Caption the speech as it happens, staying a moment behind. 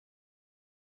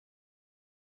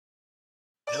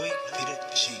Louis Peter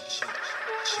Cheat.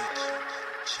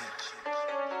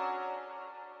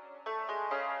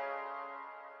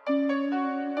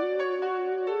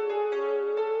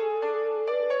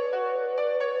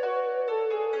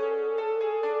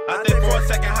 I think for a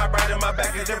second, hop right in my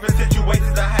back in different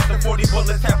situations. I had the 40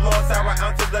 bullets, tap lost sour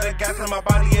ounces of the gas in my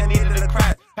body and needed a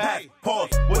crash. Pack, pause,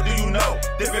 what do you know?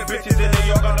 Different bitches in there,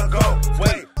 you're gonna go.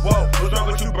 Wait, whoa, what's wrong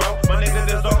with you, bro? My niggas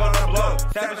is all gonna blow.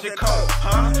 Savage shit cold,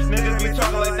 huh? Niggas be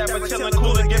talking like that, but chillin'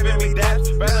 cool and giving me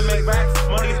daps. Rather make racks,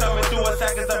 money thumbing through a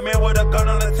sack. It's a man with a gun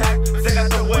on attack. Stick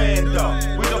out the window,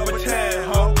 we don't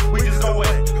pretend, ho. We just go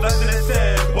in, lesson is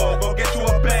simple. Go get you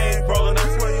a bang, rollin'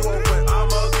 that's where you open.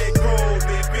 I'ma get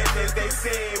groovy, bitches, they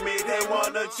see me, they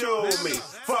wanna chew me.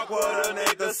 Fuck with a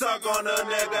nigga, suck on a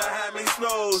nigga, have me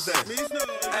snoozing.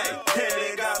 Hey,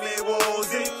 Henny got me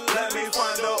woozy, let me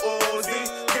find the Uzi.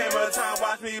 Camera time,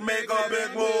 watch me make a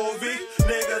big movie.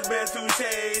 Niggas been too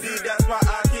shady, that's why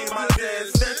I keep my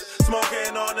distance.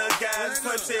 Smoking on the gas,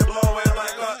 clip shit blowing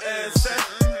like a incense.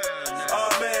 A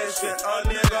mission, a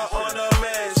nigga on a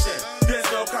mission. This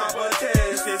no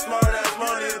competition, smart as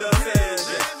money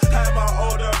decision. Have my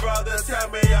older brother tell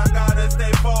me I gotta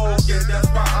stay focused. That's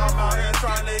why I'm out here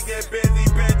trying to get busy,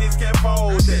 bitches get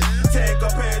folded. Take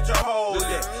a picture, hold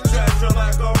it. Stretch you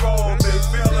like a aerobics,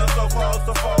 feeling so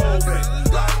claustrophobic.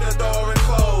 Lock the door and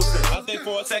close it. I think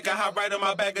for a second, hop right in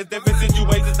my bag of different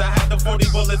situations. I had the 40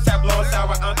 bullets, tap lost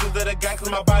sour ounces of the gas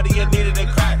in my body and needed a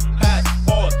crack. Hat,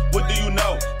 pause, what do you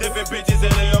know? Different bitches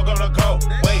and they all gonna go.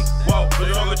 Wait, whoa,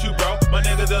 what's wrong with you, bro? My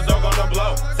niggas is all gonna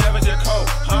blow. Savage and cold,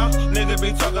 huh? Niggas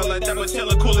be talking like that, but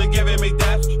chillin' cool and giving me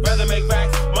daps. Rather make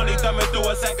racks, money thumbing through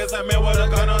a sack. Cause I'm in with a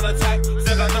gun on attack.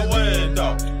 Stick out the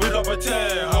window, we don't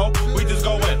pretend, ho.